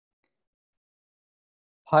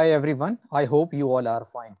Hi everyone, I hope you all are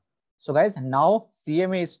fine. So guys, now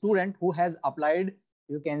CMA student who has applied,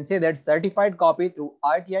 you can say that certified copy through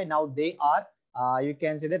RTI, now they are, you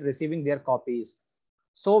can say that receiving their copies.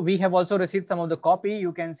 So we have also received some of the copy.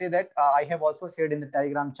 You can say that I have also shared in the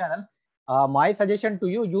Telegram channel. My suggestion to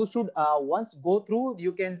you, you should once go through,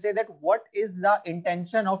 you can say that what is the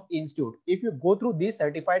intention of institute. If you go through this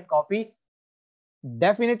certified copy,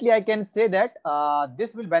 definitely I can say that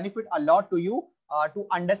this will benefit a lot to you to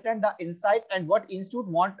understand the insight and what institute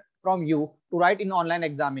want from you to write in online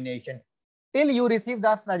examination till you receive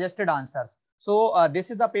the suggested answers. So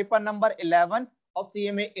this is the paper number 11 of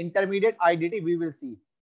CMA Intermediate IDT. We will see.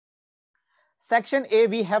 Section A,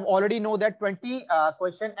 we have already know that 20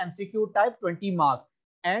 question MCQ type, 20 mark,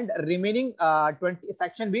 and remaining 20.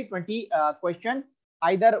 Section B, 20 question,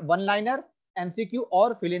 either one liner MCQ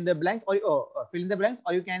or fill in the blanks, or fill in the blanks,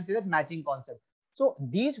 or you can say that matching concept. So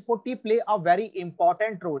these 40 play a very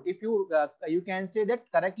important role. If you you can say that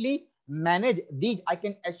correctly manage these, I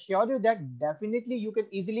can assure you that definitely you can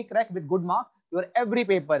easily crack with good mark your every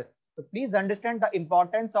paper. So please understand the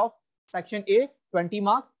importance of section A 20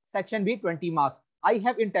 mark, section B 20 mark. I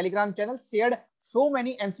have in Telegram channel shared so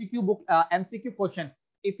many MCQ book MCQ question.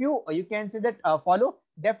 If you can say that follow,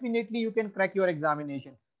 definitely you can crack your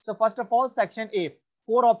examination. So first of all, section A,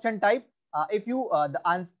 4 option type. If you the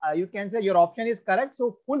answer you can say your option is correct,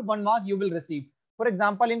 so full 1 mark you will receive. For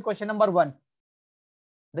example, in question number 1,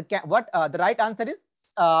 the right answer is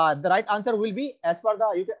the right answer will be, as per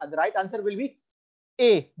the right answer will be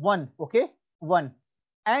A 1. Okay, 1.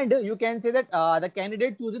 And you can say that the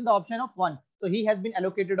candidate choosing the option of 1, so he has been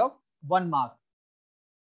allocated of 1 mark.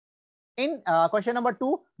 In question number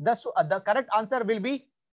 2, the correct answer will be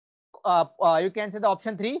you can say the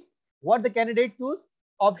option 3. What the candidate choose?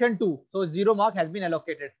 Option 2, so 0 mark has been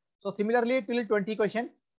allocated. So similarly, till 20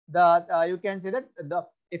 question, the you can say that the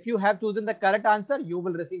if you have chosen the correct answer, you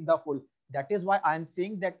will receive the full. That is why I am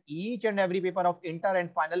saying that each and every paper of inter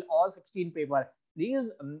and final, all 16 paper,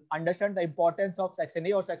 please understand the importance of section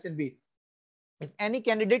A or section B. If any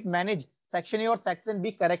candidate manage section A or section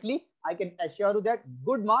B correctly, I can assure you that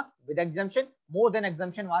good mark with exemption, more than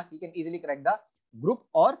exemption mark, he can easily crack the group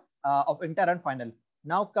or of inter and final.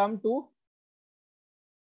 Now come to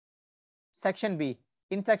section B.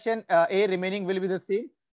 In section A, remaining will be the same.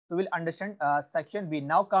 So we'll understand section B.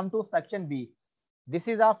 Now come to section B. This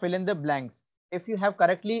is a fill in the blanks. If you have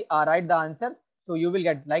correctly write the answers, so you will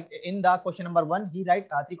get, like in the question number 1, he write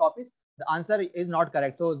 3 copies. The answer is not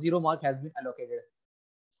correct, so 0 mark has been allocated.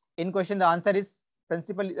 In question, the answer is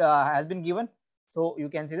principal has been given, so you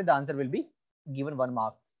can see that the answer will be given 1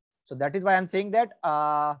 mark. So that is why I'm saying that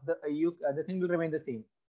the thing will remain the same.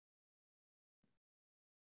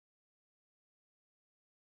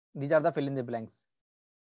 These are the fill in the blanks.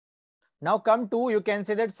 Now come to, you can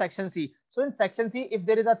say that section C. So in section C, if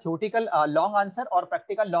there is a theoretical long answer or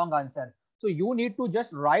practical long answer, so you need to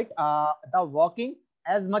just write the working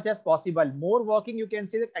as much as possible. More working, you can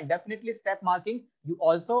say that, and definitely step marking you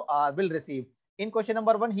also will receive. In question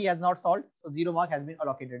number 1, he has not solved, so 0 mark has been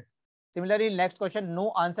allocated. Similarly, next question,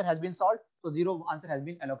 no answer has been solved, so 0 answer has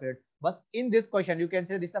been allocated. But in this question, you can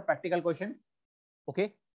say this is a practical question.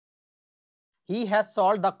 Okay, he has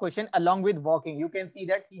solved the question along with working. You can see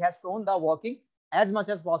that he has shown the working as much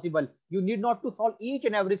as possible. You need not to solve each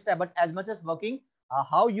and every step, but as much as working,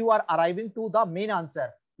 how you are arriving to the main answer.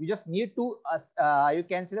 You just need to, you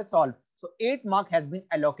can see the solve. So 8 mark has been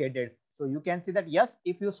allocated. So you can see that, yes,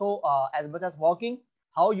 if you show as much as working,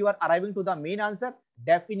 how you are arriving to the main answer,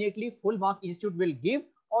 definitely full mark institute will give,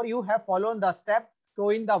 or you have followed the step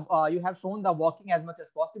showing the, you have shown the working as much as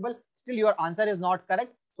possible. Still your answer is not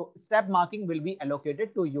correct. So step marking will be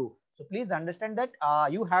allocated to you. So please understand that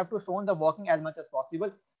you have to show the working as much as possible.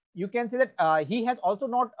 You can see that he has also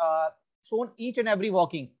not shown each and every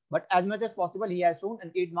working, but as much as possible he has shown,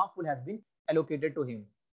 and 8 mark full has been allocated to him.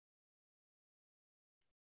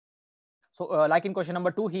 So like in question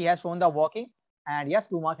number 2, he has shown the working, and yes,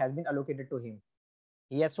 2 mark has been allocated to him.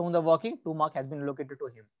 He has shown the working, 2 mark has been allocated to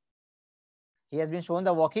him. He has been shown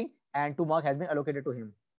the working, and 2 mark has been allocated to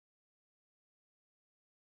him.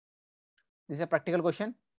 This is a practical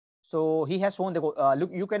question. So he has shown the look.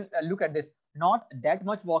 You can look at this. Not that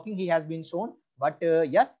much walking he has been shown, but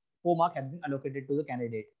yes, 4 mark has been allocated to the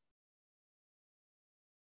candidate.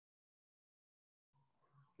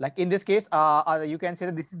 Like in this case, you can say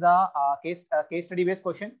that this is a case study based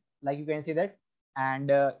question. Like you can see that,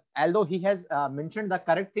 and although he has mentioned the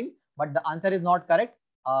correct thing, but the answer is not correct.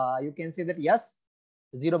 You can say that yes,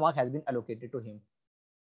 0 mark has been allocated to him.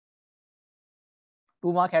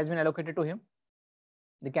 2 mark has been allocated to him,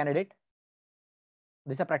 the candidate.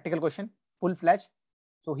 This is a practical question, full fledged.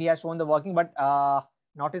 So he has shown the working, but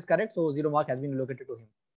not is correct. So 0 mark has been allocated to him.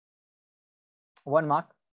 1 mark.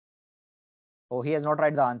 Oh, he has not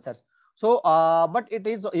write the answers. So, but it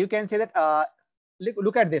is, you can say that,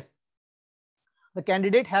 look at this. The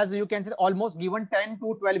candidate has, you can say, almost given 10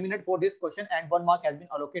 to 12 minutes for this question, and 1 mark has been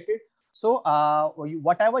allocated. So,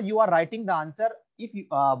 whatever you are writing the answer, if you,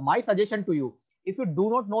 my suggestion to you, if you do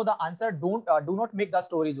not know the answer, do not make the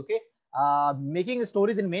stories. Okay, making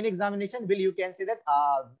stories in main examination will, you can say that,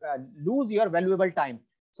 lose your valuable time.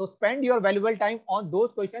 So spend your valuable time on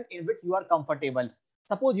those questions in which you are comfortable.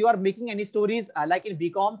 Suppose you are making any stories like in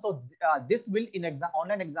BCom, so this will in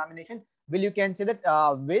online examination will, you can say that,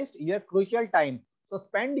 waste your crucial time. So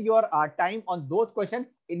spend your time on those questions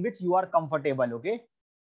in which you are comfortable. Okay,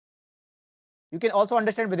 you can also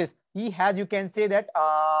understand with this, he has, you can say that,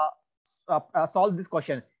 solve this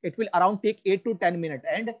question. It will around take 8 to 10 minutes,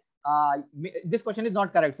 and this question is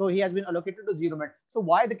not correct, so he has been allocated to 0 minute. So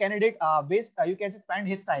why the candidate waste, you can spend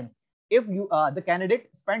his time? If you the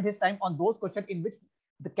candidate spend his time on those questions in which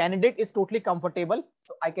the candidate is totally comfortable,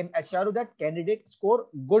 so I can assure you that candidate score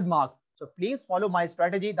good mark. So please follow my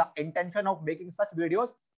strategy, the intention of making such videos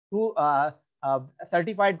to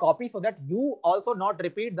certified copy, so that you also not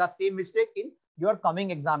repeat the same mistake in your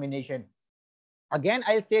coming examination. Again,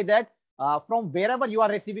 I'll say that from wherever you are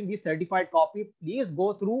receiving the certified copy, please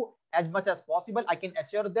go through as much as possible. I can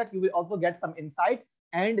assure that you will also get some insight,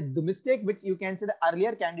 and the mistake which you can say the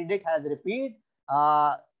earlier candidate has repeated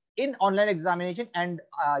in online examination, and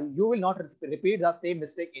you will not repeat the same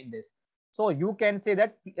mistake in this. So you can say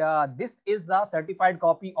that this is the certified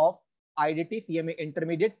copy of IDT CMA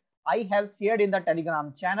Intermediate. I have shared in the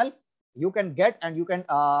Telegram channel. You can get, and you can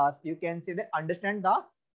say that, understand the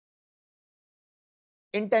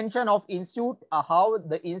intention of institute, how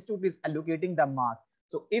the institute is allocating the mark.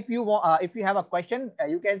 So if you want, if you have a question,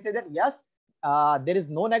 you can say that yes, there is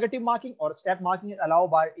no negative marking or step marking is allowed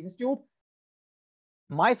by institute.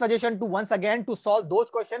 My suggestion to, once again, to solve those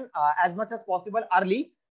questions as much as possible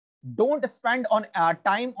early. Don't spend on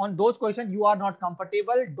time on those questions you are not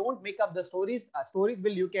comfortable. Don't make up the stories. Stories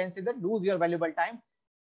will, you can say that, lose your valuable time.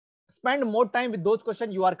 Spend more time with those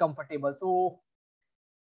questions you are comfortable. So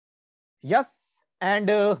yes, and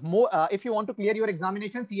more, if you want to clear your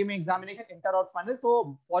examination, CMA examination, inter or final,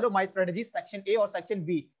 so follow my strategies, section A or section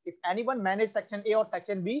B. If anyone manage section A or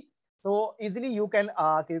section B, so easily you can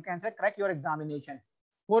say crack your examination.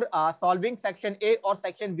 For solving section A or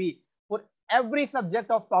section B, for every subject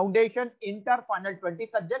of foundation, inter, final 20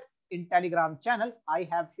 subject, in Telegram channel, I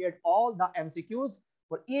have shared all the MCQs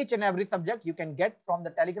for each and every subject. You can get from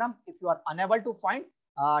the Telegram. If you are unable to find,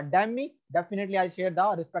 DM me, definitely I'll share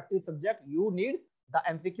the respective subject you need the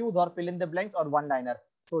MCQs or fill in the blanks or one liner.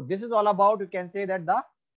 So this is all about, you can say that, the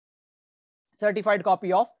certified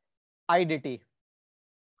copy of IDT.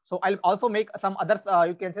 So I'll also make some others,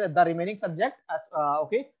 you can say the remaining subject as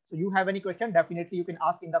okay. So you have any question, definitely you can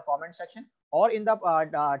ask in the comment section or in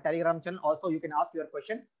the Telegram channel. Also you can ask your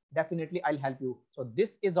question, definitely I'll help you. So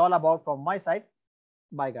this is all about from my side.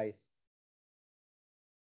 Bye guys.